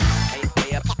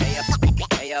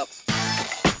up.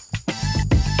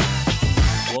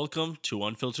 Welcome to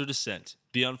Unfiltered Ascent,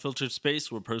 the unfiltered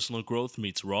space where personal growth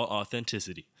meets raw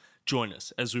authenticity. Join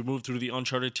us as we move through the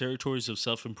uncharted territories of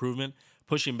self-improvement,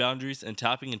 pushing boundaries and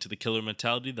tapping into the killer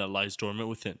mentality that lies dormant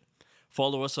within.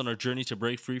 Follow us on our journey to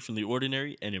break free from the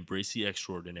ordinary and embrace the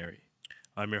extraordinary.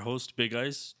 I'm your host, Big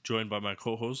Ice, joined by my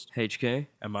co-host, HK.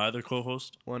 and my other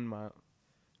co-host, 1 mile.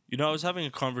 You know, I was having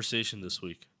a conversation this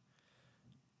week,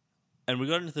 and we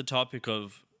got into the topic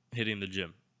of hitting the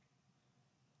gym.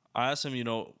 I asked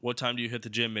him, what time do you hit the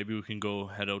gym? Maybe we can go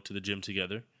head out to the gym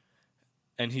together.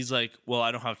 And he's like, well,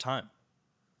 I don't have time.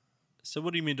 I said,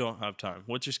 what do you mean don't have time?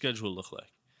 What's your schedule look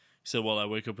like? He said, well, I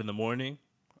wake up in the morning,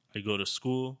 I go to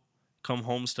school, come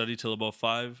home, study till about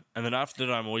 5, and then after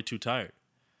that, I'm way too tired.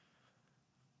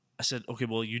 I said, okay,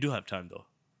 well, you do have time, though.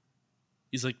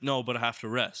 He's like, no, but I have to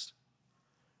rest.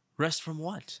 Rest from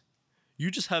what? You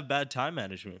just have bad time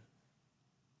management.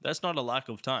 That's not a lack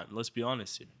of time. Let's be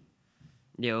honest here.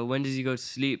 Yeah, well, when does he go to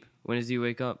sleep? When does he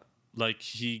wake up? Like,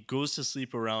 he goes to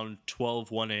sleep around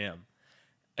 1 a.m.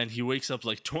 And he wakes up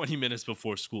like 20 minutes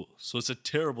before school. So it's a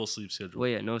terrible sleep schedule. Well,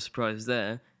 yeah, no surprise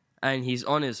there. And he's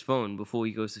on his phone before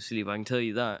he goes to sleep, I can tell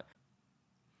you that.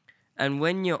 And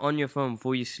when you're on your phone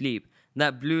before you sleep,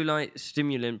 that blue light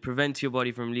stimulant prevents your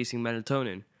body from releasing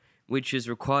melatonin, which is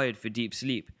required for deep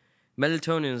sleep.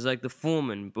 Melatonin is like the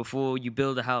foreman before you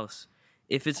build a house.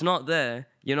 If it's not there,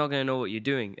 you're not going to know what you're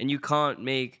doing. And you can't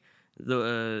make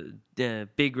the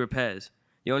big repairs.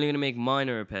 You're only going to make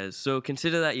minor repairs. So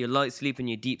consider that your light sleep and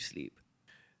your deep sleep.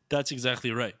 That's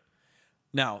exactly right.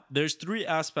 Now, there's 3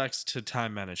 aspects to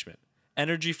time management: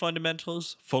 energy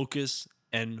fundamentals, focus,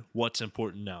 and what's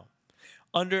important now.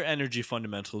 Under energy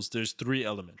fundamentals, there's 3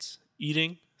 elements: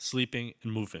 eating, sleeping,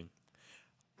 and moving.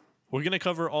 We're going to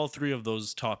cover all 3 of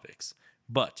those topics,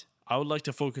 but I would like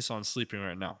to focus on sleeping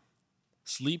right now.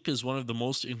 Sleep is one of the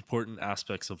most important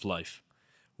aspects of life.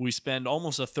 We spend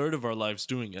almost a third of our lives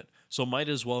doing it, so might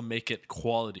as well make it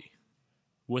quality.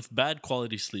 With bad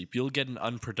quality sleep, you'll get an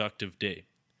unproductive day.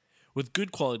 With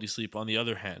good quality sleep, on the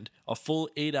other hand, a full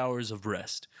 8 hours of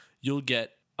rest, you'll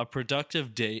get a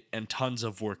productive day and tons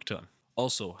of work done.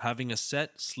 Also, having a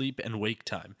set sleep and wake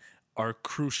time are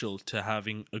crucial to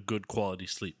having a good quality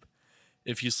sleep.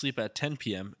 If you sleep at 10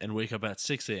 p.m. and wake up at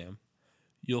 6 a.m.,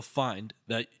 you'll find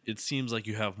that it seems like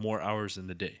you have more hours in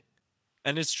the day.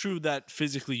 And it's true that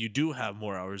physically you do have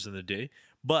more hours in the day,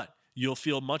 but you'll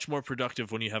feel much more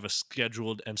productive when you have a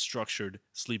scheduled and structured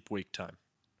sleep-wake time.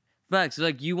 Facts.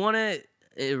 Like, you want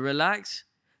to relax?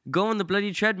 Go on the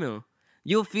bloody treadmill.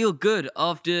 You'll feel good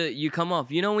after you come off.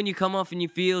 You know when you come off and you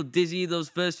feel dizzy those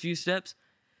first few steps?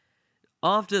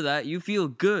 After that, you feel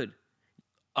good.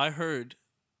 I heard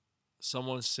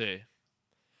someone say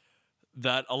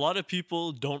that a lot of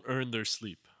people don't earn their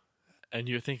sleep. And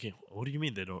you're thinking, what do you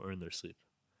mean they don't earn their sleep?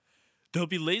 They'll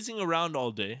be lazing around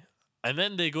all day, and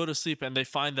then they go to sleep and they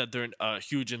find that they're a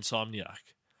huge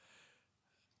insomniac.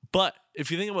 But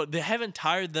if you think about it, they haven't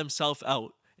tired themselves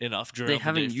out enough during the day. They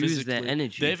haven't used their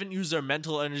energy. They haven't used their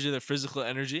mental energy, their physical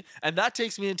energy. And that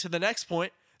takes me into the next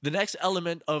point, the next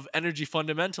element of energy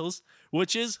fundamentals,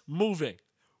 which is moving.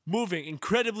 Moving,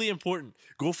 incredibly important.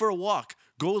 Go for a walk.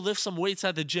 Go lift some weights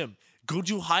at the gym. Go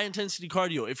do high-intensity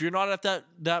cardio. If you're not at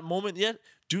that moment yet,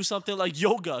 do something like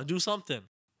yoga. Do something.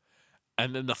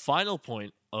 And then the final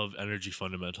point of energy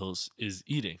fundamentals is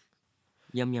eating.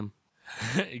 Yum, yum.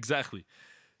 Exactly.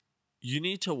 You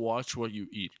need to watch what you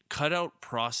eat. Cut out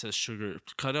processed sugar.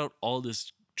 Cut out all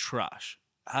this trash.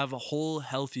 Have a whole,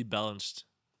 healthy, balanced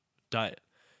diet.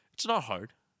 It's not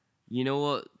hard. You know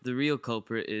what the real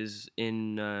culprit is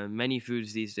in many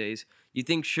foods these days? You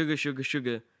think sugar, sugar,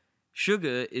 sugar.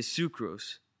 Sugar is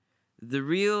sucrose. The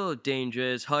real danger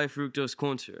is high fructose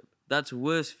corn syrup. That's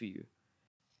worse for you.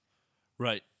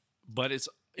 Right. But it's,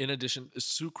 in addition,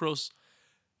 sucrose,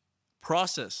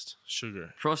 processed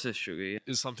sugar. Processed sugar, yeah.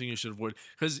 Is something you should avoid.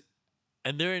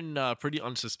 And they're in pretty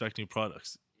unsuspecting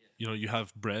products. You know, you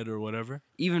have bread or whatever.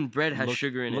 Even bread has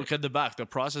sugar in it. Look at the back. The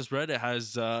processed bread, it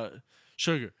has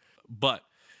sugar. But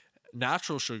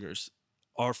natural sugars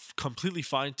are completely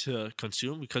fine to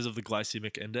consume because of the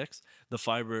glycemic index, the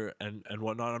fiber, and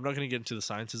whatnot. I'm not going to get into the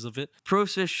sciences of it.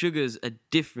 Processed sugars are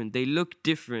different. They look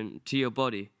different to your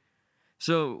body.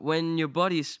 So when your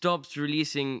body stops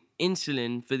releasing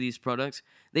insulin for these products,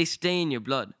 they stay in your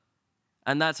blood.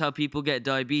 And that's how people get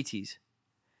diabetes.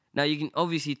 Now, you can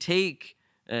obviously take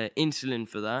insulin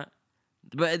for that.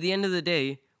 But at the end of the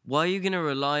day, why are you going to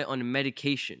rely on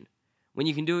medication when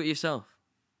you can do it yourself?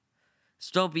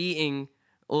 Stop eating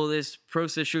all this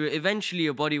processed sugar. Eventually,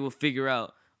 your body will figure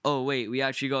out, oh, wait, we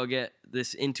actually got to get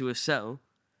this into a cell.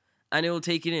 And it will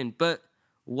take it in. But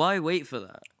why wait for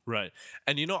that? Right.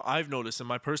 And I've noticed in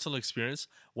my personal experience,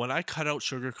 when I cut out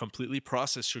sugar completely,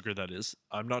 processed sugar that is,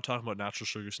 I'm not talking about natural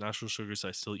sugars. Natural sugars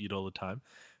I still eat all the time,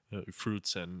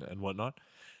 fruits and whatnot.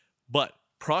 But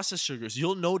processed sugars,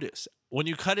 you'll notice when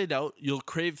you cut it out, you'll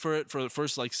crave for it for the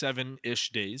first like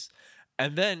 7-ish days.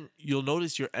 And then you'll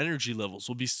notice your energy levels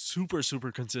will be super,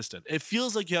 super consistent. It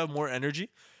feels like you have more energy,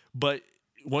 but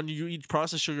when you eat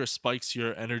processed sugar, it spikes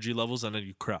your energy levels and then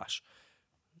you crash.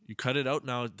 You cut it out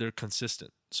now, they're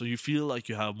consistent. So you feel like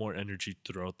you have more energy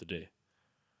throughout the day.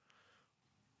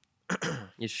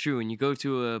 It's true. When you go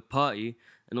to a party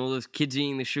and all those kids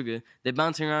eating the sugar, they're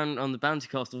bouncing around on the bouncy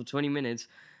castle for 20 minutes,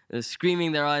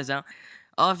 screaming their eyes out.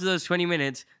 After those 20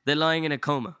 minutes, they're lying in a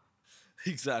coma.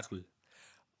 Exactly.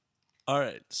 All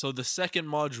right. So the second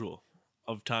module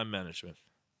of time management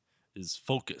is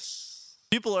focus.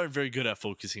 People aren't very good at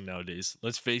focusing nowadays.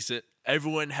 Let's face it.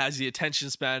 Everyone has the attention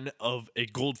span of a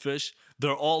goldfish.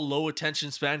 They're all low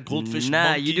attention span. Goldfish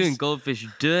monkeys. You're doing goldfish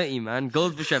dirty, man.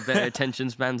 Goldfish have better attention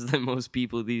spans than most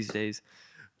people these days.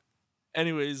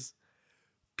 Anyways,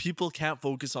 people can't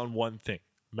focus on one thing.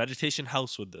 Meditation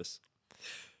helps with this.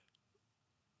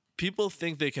 People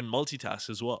think they can multitask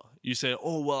as well. You say,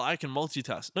 oh, well, I can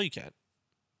multitask. No, you can't.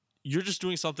 You're just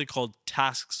doing something called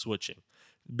task switching.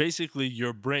 Basically,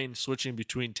 your brain switching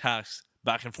between tasks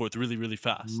back and forth really, really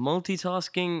fast.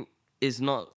 Multitasking is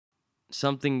not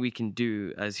something we can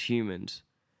do as humans.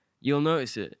 You'll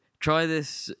notice it. Try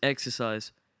this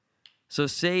exercise. So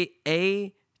say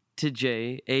A to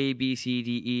J, A, B, C,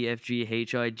 D, E, F, G,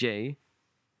 H, I, J,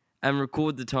 and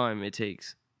record the time it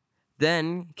takes.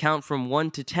 Then count from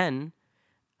 1 to 10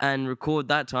 and record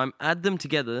that time. Add them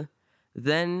together.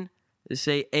 Then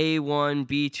say A1,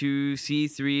 B2,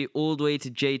 C3, all the way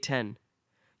to J10.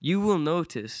 You will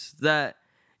notice that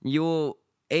your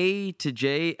A to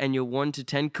J and your 1 to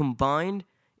 10 combined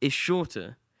is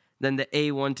shorter than the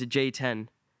A1 to J10.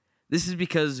 This is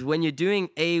because when you're doing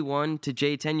A1 to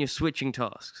J10, you're switching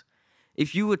tasks.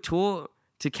 If you were taught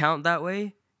to count that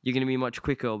way, you're going to be much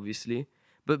quicker, obviously.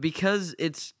 But because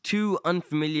it's two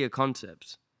unfamiliar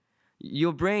concepts,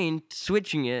 your brain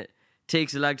switching it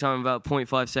takes a lag time of about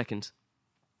 0.5 seconds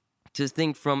to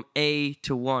think from A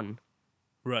to 1.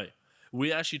 Right.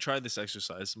 We actually tried this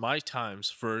exercise. My times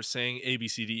for saying A, B,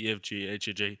 C, D, E, F, G, H,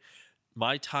 I, J,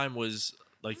 my time was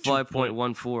like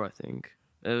 5.14, I think,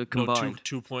 combined.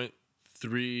 No,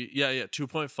 2.3. Yeah,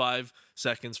 2.5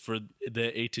 seconds for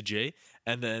the A to J,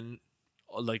 and then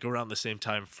like around the same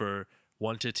time for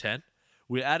 1 to 10.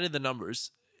 We added the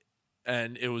numbers,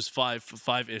 and it was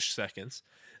 5-ish seconds.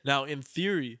 Now, in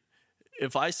theory,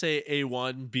 if I say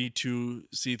A1, B2,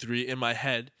 C3 in my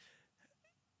head,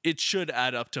 it should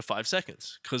add up to 5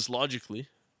 seconds because logically,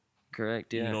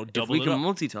 correct, yeah. If double we it can up.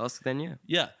 multitask, then yeah.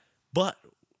 Yeah, but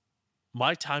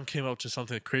my time came out to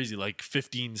something crazy, like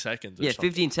 15 seconds or something.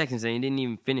 15 seconds and you didn't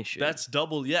even finish it. That's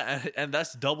double, yeah, and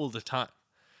that's double the time.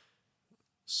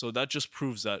 So that just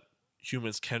proves that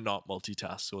humans cannot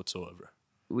multitask whatsoever.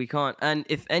 We can't. And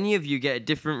if any of you get a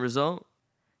different result,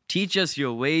 teach us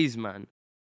your ways, man.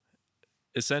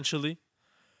 Essentially,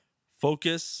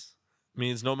 focus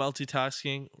means no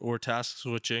multitasking or task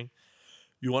switching.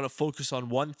 You want to focus on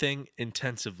one thing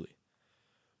intensively.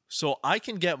 So I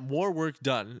can get more work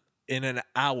done in an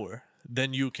hour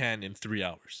than you can in 3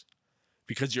 hours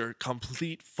because your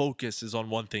complete focus is on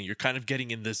one thing. You're kind of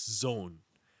getting in this zone.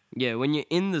 Yeah, when you're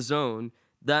in the zone,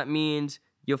 that means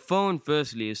your phone,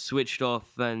 firstly, is switched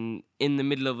off and in the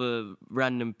middle of a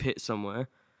random pit somewhere.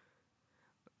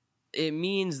 It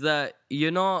means that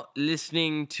you're not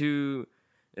listening to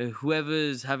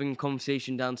whoever's having a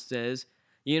conversation downstairs.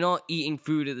 You're not eating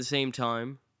food at the same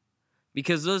time.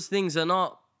 Because those things are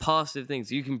not passive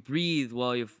things. You can breathe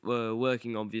while you're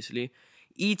working, obviously.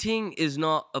 Eating is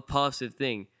not a passive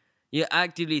thing. You're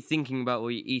actively thinking about what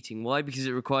you're eating. Why? Because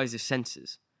it requires your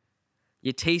senses.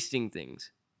 You're tasting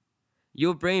things.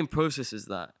 Your brain processes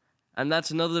that. And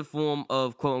that's another form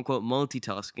of quote-unquote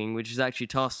multitasking, which is actually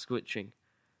task switching.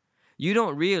 You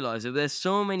don't realize that there's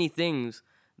so many things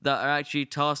that are actually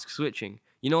task switching.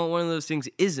 You know what one of those things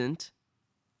isn't?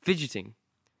 Fidgeting.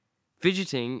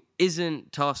 Fidgeting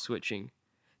isn't task switching.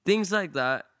 Things like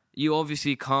that, you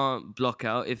obviously can't block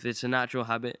out if it's a natural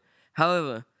habit.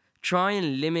 However, try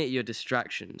and limit your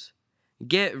distractions.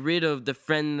 Get rid of the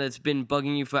friend that's been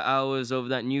bugging you for hours over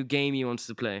that new game he wants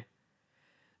to play.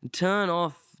 Turn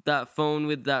off that phone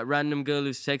with that random girl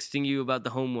who's texting you about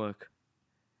the homework.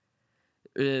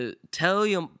 Tell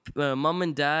your mom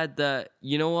and dad that,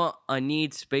 you know what, I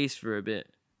need space for a bit.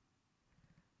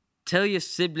 Tell your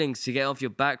siblings to get off your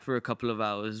back for a couple of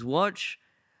hours. Watch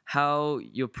how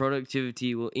your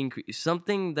productivity will increase.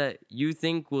 Something that you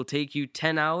think will take you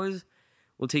 10 hours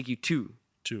will take you 2.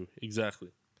 2,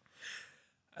 exactly.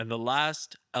 And the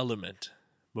last element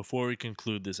before we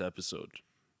conclude this episode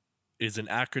is an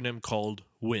acronym called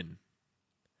WIN.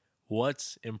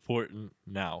 What's important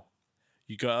now?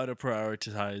 You gotta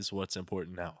prioritize what's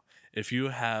important now. If you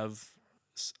have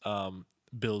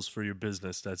bills for your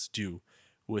business that's due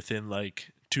within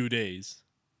like 2 days,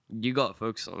 You got to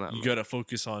focus on that. you man. gotta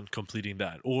focus on completing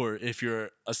that. Or if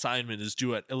your assignment is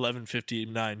due at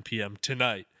 11:59 p.m.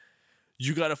 tonight,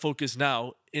 you gotta focus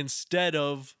now instead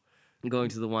of Going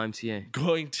to the YMCA.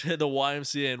 going to the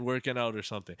YMCA and working out or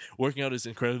something. Working out is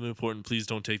incredibly important. Please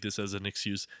don't take this as an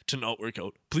excuse to not work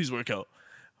out. Please work out.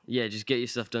 Yeah, just get your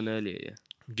stuff done earlier. Yeah.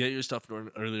 Get your stuff done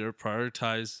earlier.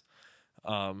 Prioritize,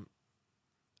 and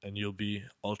you'll be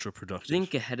ultra productive.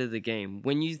 Think ahead of the game.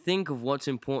 When you think of what's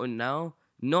important now,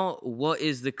 not what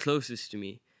is the closest to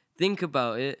me. Think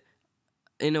about it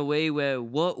in a way where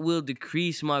what will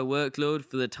decrease my workload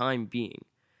for the time being.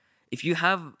 If you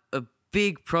have a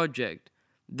big project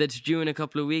that's due in a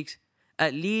couple of weeks,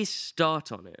 at least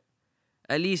start on it.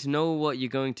 At least know what you're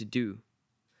going to do.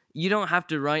 You don't have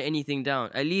to write anything down.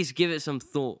 At least give it some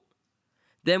thought.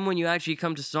 Then when you actually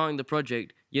come to starting the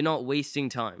project, you're not wasting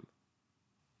time.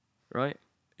 Right?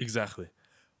 Exactly.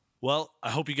 Well,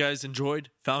 I hope you guys enjoyed,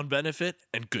 found benefit,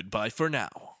 and goodbye for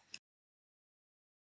now.